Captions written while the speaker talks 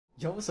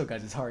Yo, what's up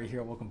guys, it's Hari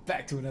here. Welcome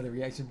back to another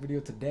reaction video.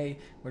 Today,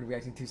 we're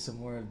reacting to some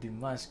more of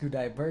Dimash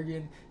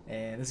Kudaibergen,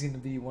 and this is going to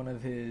be one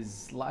of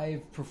his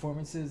live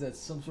performances at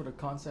some sort of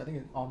concert. I think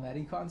an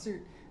Almaty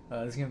concert.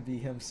 This is going to be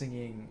him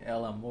singing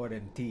El Amor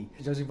and T.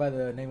 Judging by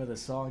the name of the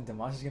song,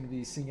 Dimash is going to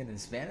be singing in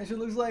Spanish, it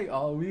looks like.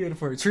 Oh, we in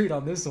for a treat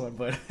on this one,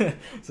 but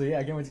so yeah,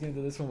 I can't wait to get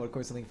into this one. But of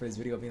course, the link for this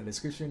video will be in the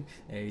description,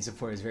 and your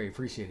support is very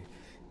appreciated.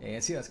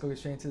 And see, let's go get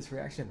straight into this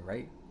reaction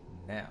right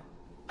now.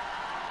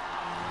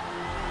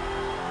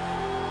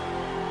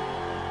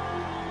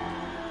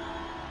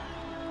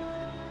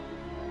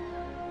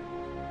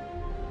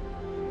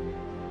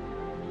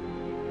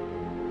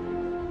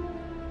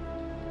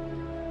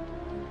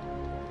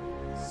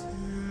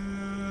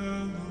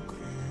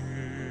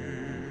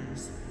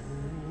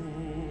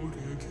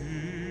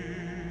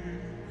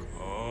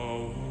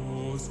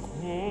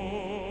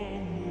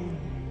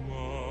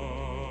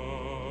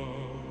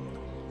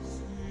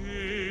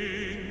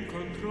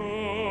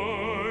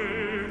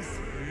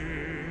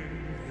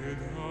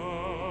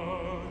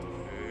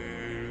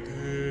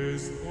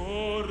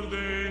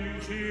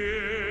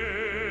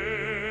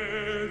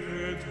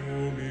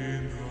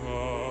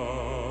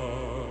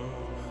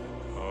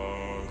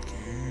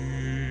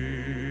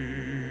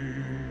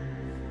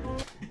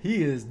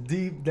 He is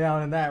deep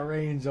down in that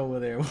range over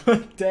there.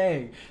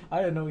 Dang, I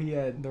didn't know he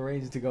had the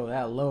range to go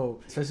that low,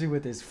 especially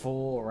with his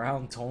full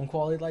round tone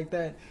quality like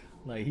that.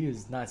 Like, he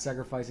is not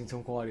sacrificing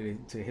tone quality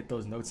to hit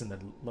those notes in the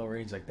low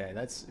range like that.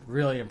 That's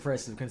really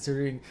impressive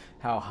considering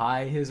how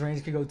high his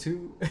range can go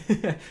too.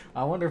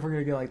 I wonder if we're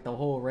gonna get like the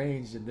whole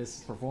range in this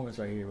performance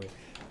right here. But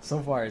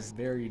so far it's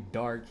very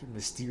dark,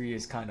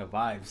 mysterious kind of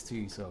vibes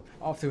too. So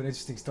off to an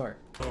interesting start.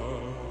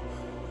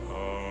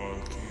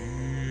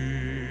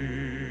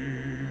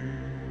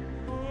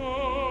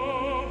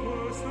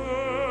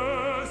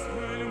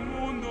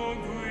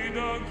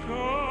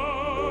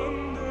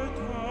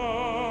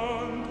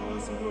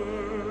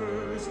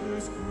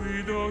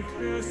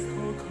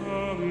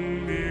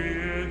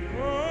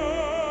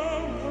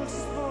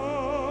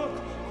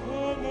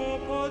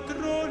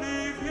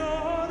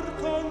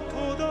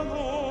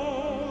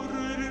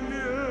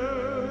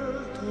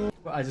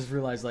 I just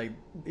realized like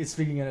it's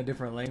speaking in a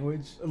different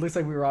language. It looks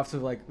like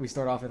we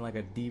start off in like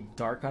a deep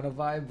dark kind of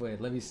vibe, but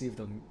let me see if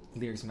the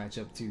lyrics match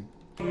up too.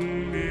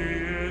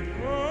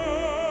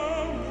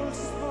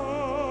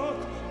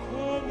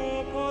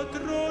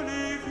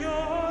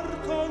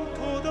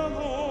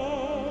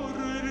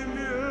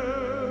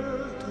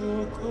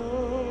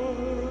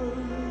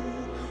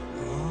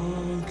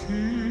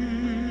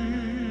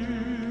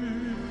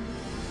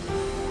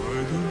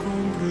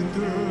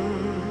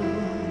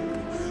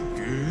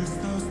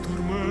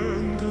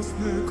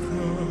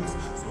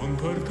 Son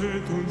parte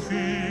d'un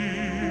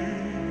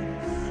fin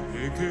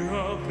e che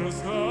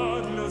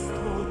abbracciarlas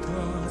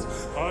todas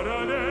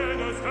harán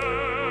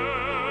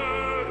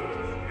nacer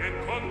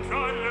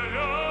encontrarle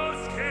los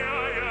que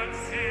hayan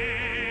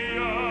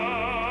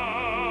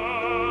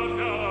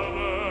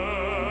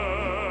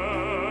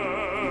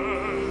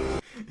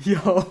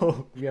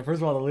Yo, yeah,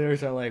 first of all, the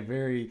lyrics are like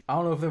very, I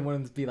don't know if they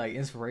want to be like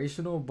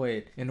inspirational,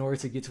 but in order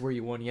to get to where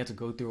you want, you have to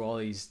go through all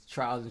these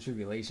trials and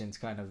tribulations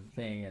kind of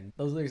thing, and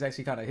those lyrics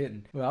actually kind of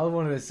hitting. But I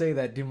wanted to say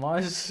that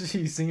Dimash,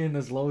 he's singing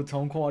this low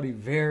tone quality,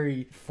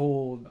 very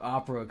full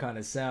opera kind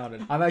of sound,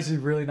 and I'm actually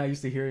really not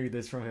used to hearing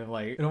this from him.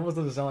 Like, it almost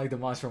doesn't sound like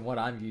Dimash from what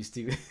I'm used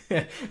to. So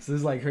this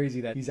is like crazy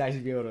that he's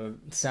actually be able to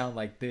sound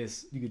like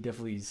this. You could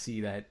definitely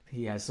see that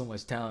he has so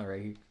much talent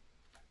right here.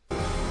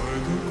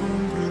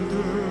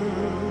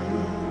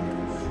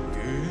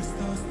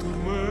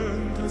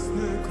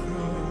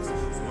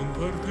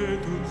 Parte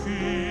d'un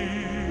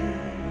fin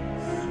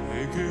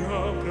e che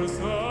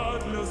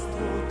abrazarlas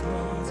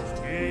todas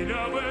y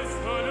la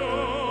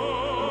besaros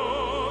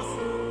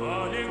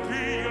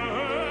alegría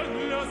en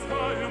las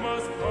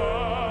almas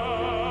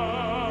paz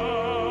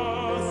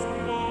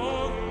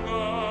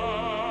pongas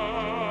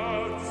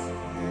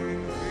sin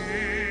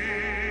fin,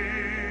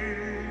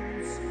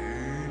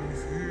 sin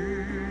fin.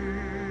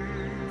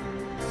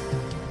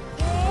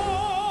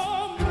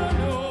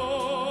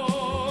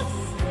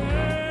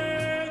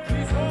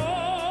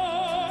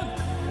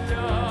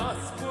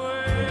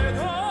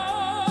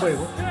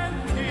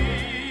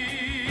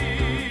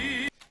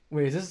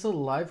 Wait, is this a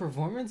live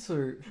performance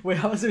or wait,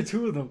 how is there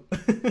two of them?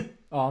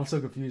 Oh, I'm so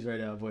confused right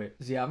now, but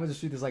yeah, I'm gonna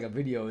shoot this like a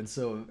video, and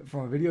so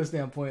from a video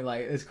standpoint,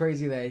 like, it's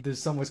crazy that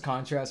there's so much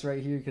contrast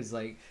right here, because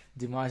like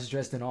Dimash is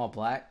dressed in all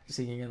black,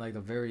 singing in like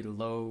the very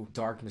low,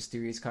 dark,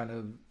 mysterious kind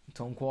of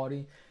tone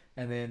quality,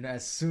 and then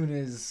as soon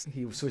as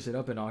he switched it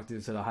up an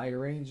octave to the higher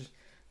range,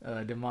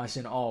 Dimash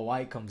in all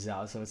white comes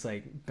out, so it's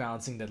like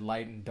balancing the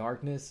light and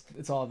darkness.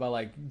 It's all about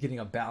like getting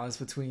a balance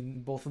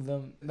between both of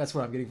them. That's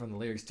what I'm getting from the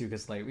lyrics too,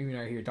 because like even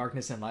right here,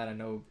 darkness and light, I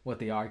know what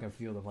they are, I can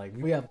feel them. Like,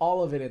 we have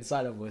all of it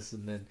inside of us,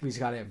 and then we just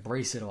gotta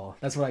embrace it all.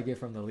 That's what I get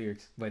from the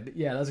lyrics. But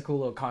yeah, that's a cool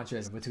little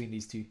contrast between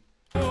these two.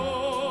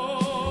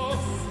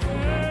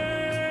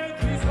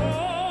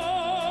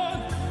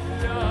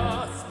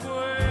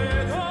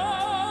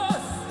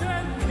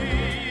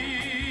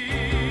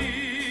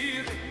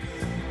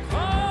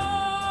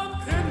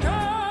 Comprender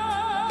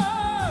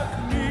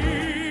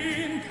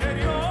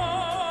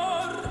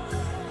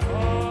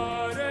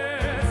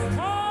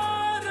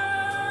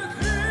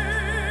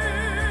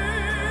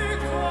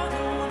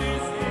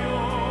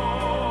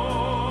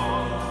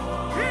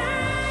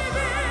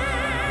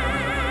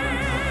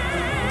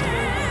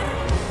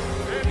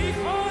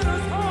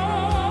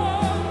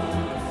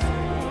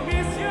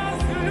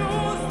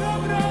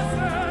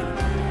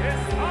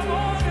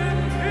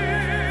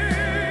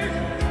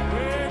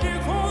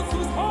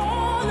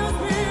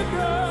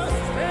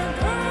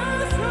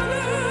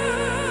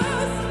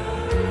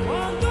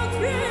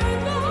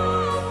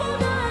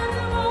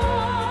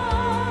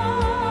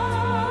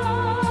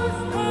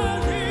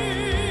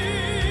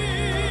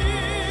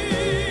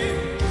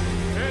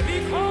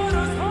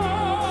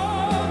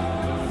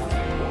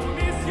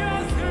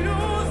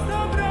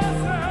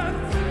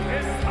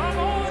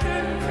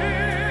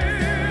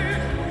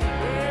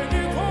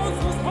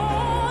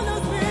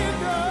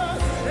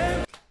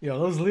Yo,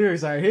 those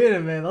lyrics are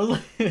hitting, man.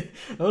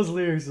 Those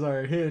lyrics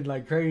are hitting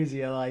like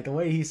crazy. And like the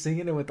way he's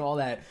singing it with all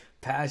that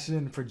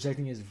passion,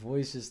 projecting his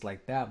voice just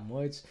like that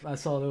much. I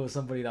saw there was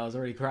somebody that was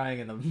already crying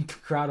in the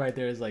crowd right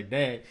there. It's like,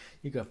 dang,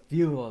 you could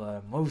feel all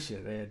the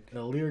emotion, man.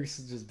 The lyrics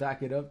just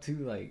back it up too.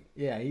 Like,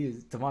 yeah,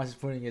 Dimash is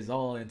putting his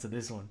all into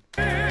this one.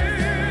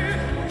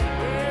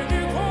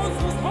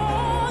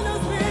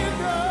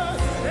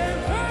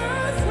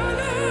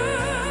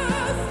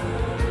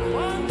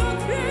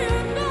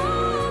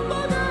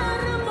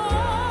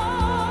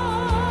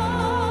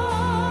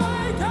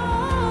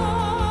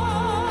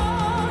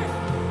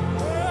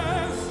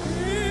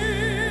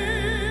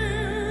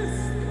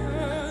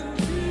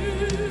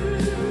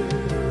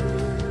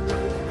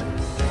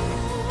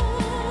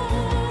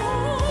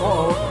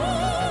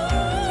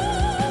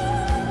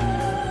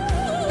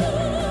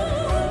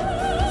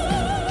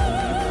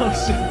 Oh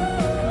shit.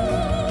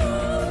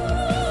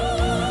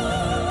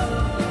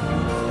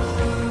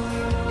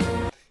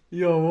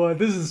 Yo, what?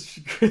 This is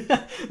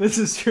this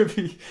is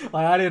trippy.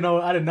 Like I did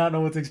not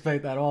know what to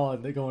expect at all.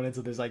 And going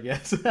into this, I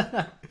guess.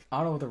 I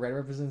don't know what the red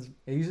represents.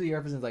 It usually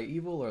represents like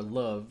evil or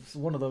love. It's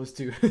one of those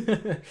two.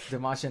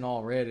 Dimash in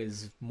all red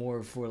is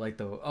more for like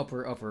the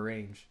upper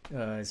range.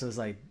 So it's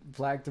like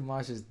black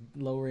Dimash is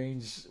low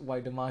range,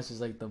 white Dimash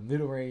is like the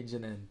middle range,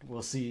 and then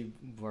we'll see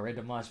where red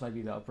Dimash might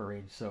be the upper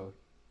range. So.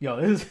 Yo,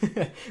 this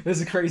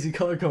is crazy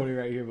color coding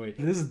right here, but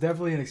this is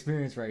definitely an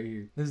experience right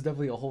here. This is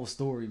definitely a whole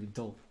story being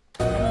told.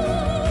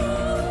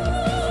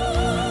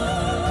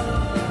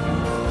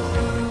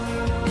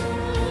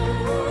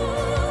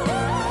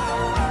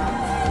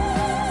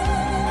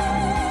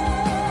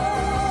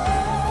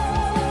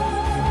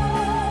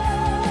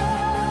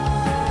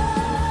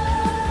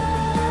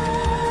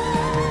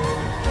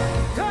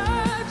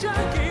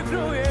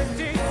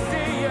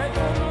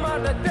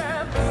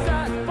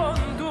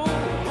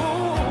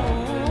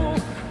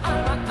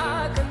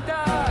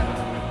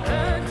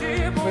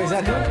 Wait, is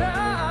that him?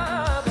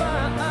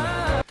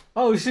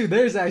 Oh shoot,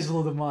 there's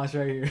actual Dimash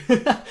right here.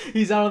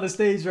 He's out on the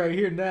stage right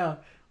here now.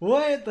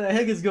 What the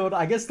heck is going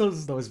on? I guess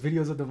those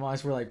videos of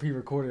Dimash were like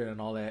pre-recorded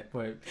and all that,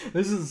 but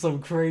this is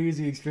some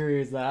crazy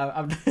experience that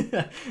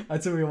I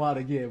took me a while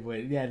to get.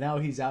 But yeah, now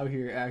he's out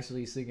here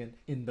actually singing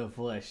in the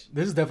flesh.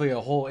 This is definitely a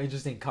whole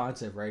interesting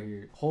concept right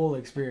here. Whole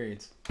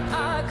experience.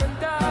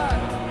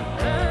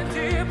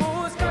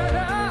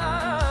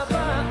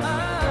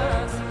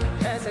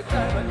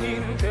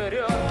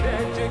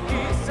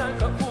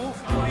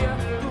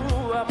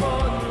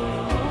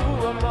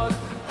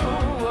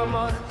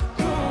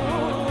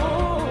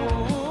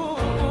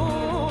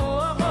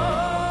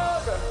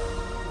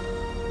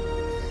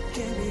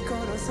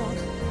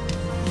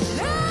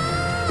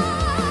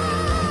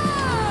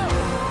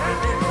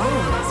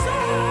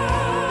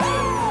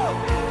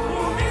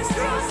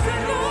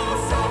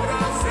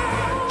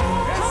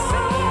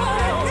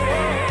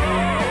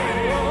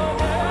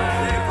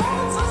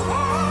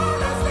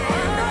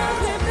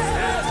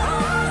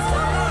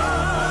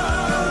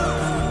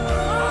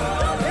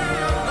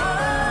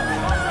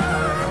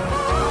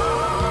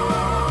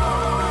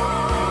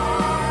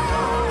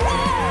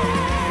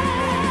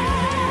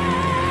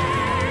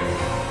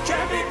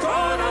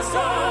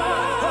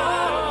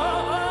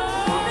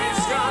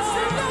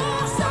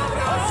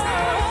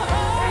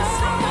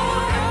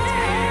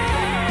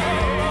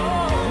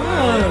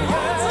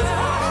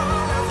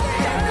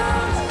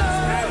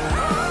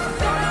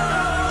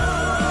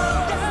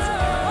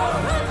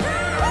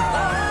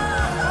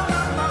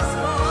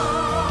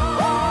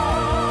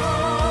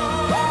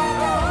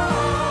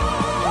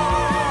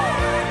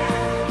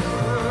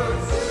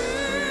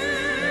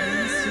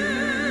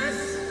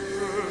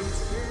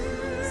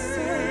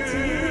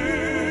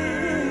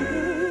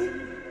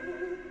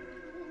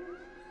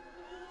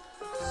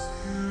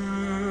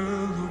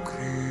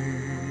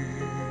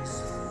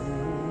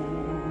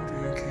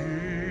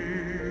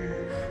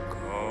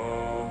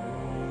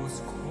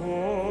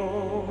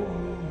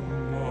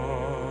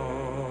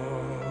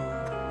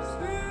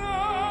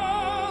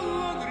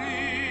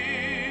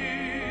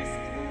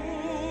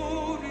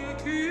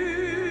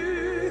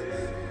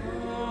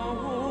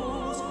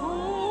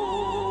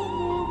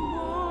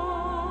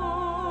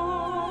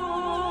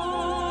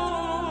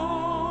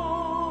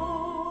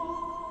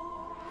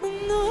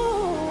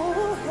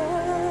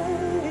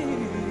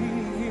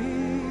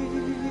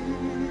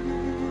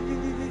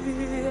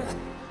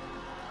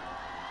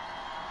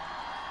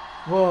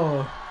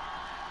 Whoa.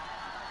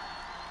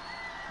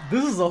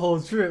 This is a whole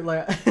trip,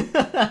 like,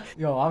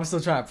 yo, I'm still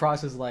trying to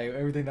process, like,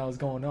 everything that was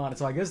going on.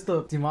 So I guess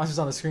the Dimash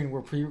on the screen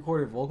were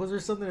pre-recorded vocals or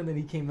something, and then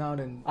he came out,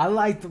 and I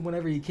liked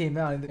whenever he came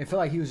out, and it felt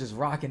like he was just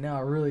rocking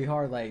out really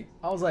hard. Like,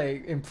 I was,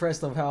 like,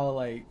 impressed of how,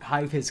 like,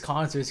 hype his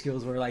concert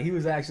skills were. Like, he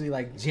was actually,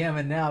 like,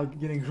 jamming out,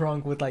 getting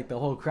drunk with, like, the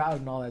whole crowd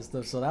and all that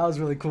stuff. So that was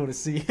really cool to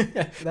see.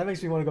 That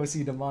makes me want to go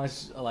see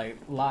Dimash, like,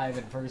 live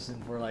in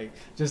person for, like,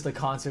 just a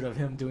concert of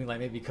him doing, like,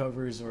 maybe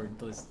covers or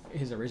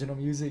his original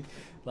music.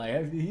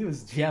 Like, he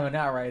was jamming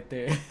out right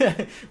there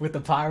with the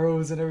pyro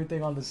gyros and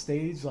everything on the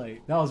stage.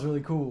 Like that was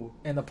really cool.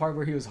 And the part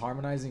where he was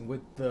harmonizing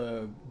with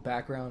the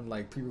background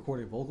like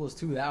pre-recorded vocals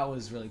too, that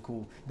was really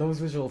cool. Those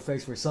visual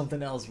effects were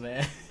something else,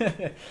 man.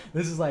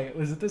 This is like,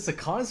 was this a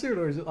concert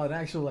or is it an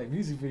actual like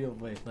music video?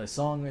 But the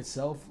song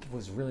itself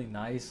was really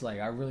nice. Like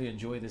I really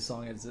enjoyed this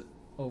song as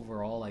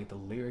overall, like the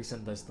lyrics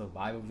and just the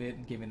vibe of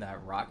it, giving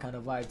that rock kind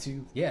of vibe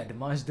too. Yeah,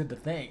 Dimash did the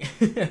thing.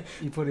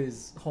 He put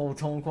his whole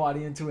tone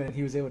quality into it, and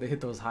he was able to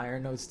hit those higher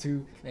notes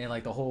too, and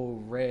like the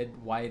whole red,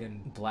 white,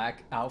 and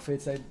black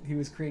outfits that he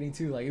was creating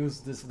too. Like it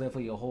was just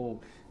definitely a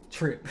whole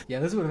trip. Yeah,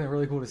 this would have been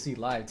really cool to see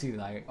live too.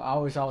 Like I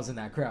wish I was in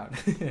that crowd.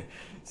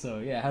 So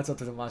yeah, hats up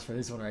to Dimash for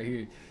this one right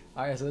here.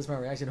 Alright, so that's my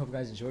reaction. Hope you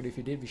guys enjoyed it. If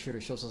you did, be sure to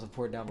show some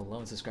support down below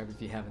and subscribe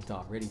if you haven't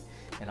already.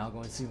 And I'll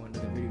go and see one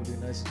of the video with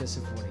another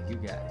suggestion for one of you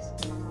guys.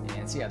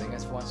 And so yeah, thank you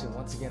guys for watching.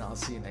 Once again, I'll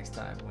see you next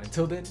time.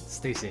 Until then,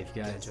 stay safe,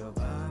 guys. Your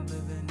vibe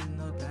living in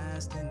the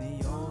past, in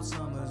the old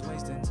summers,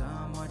 wasting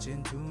time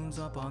watching tunes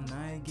up all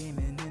night,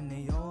 gaming in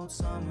the old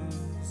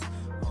summers.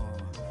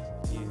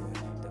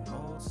 Yeah.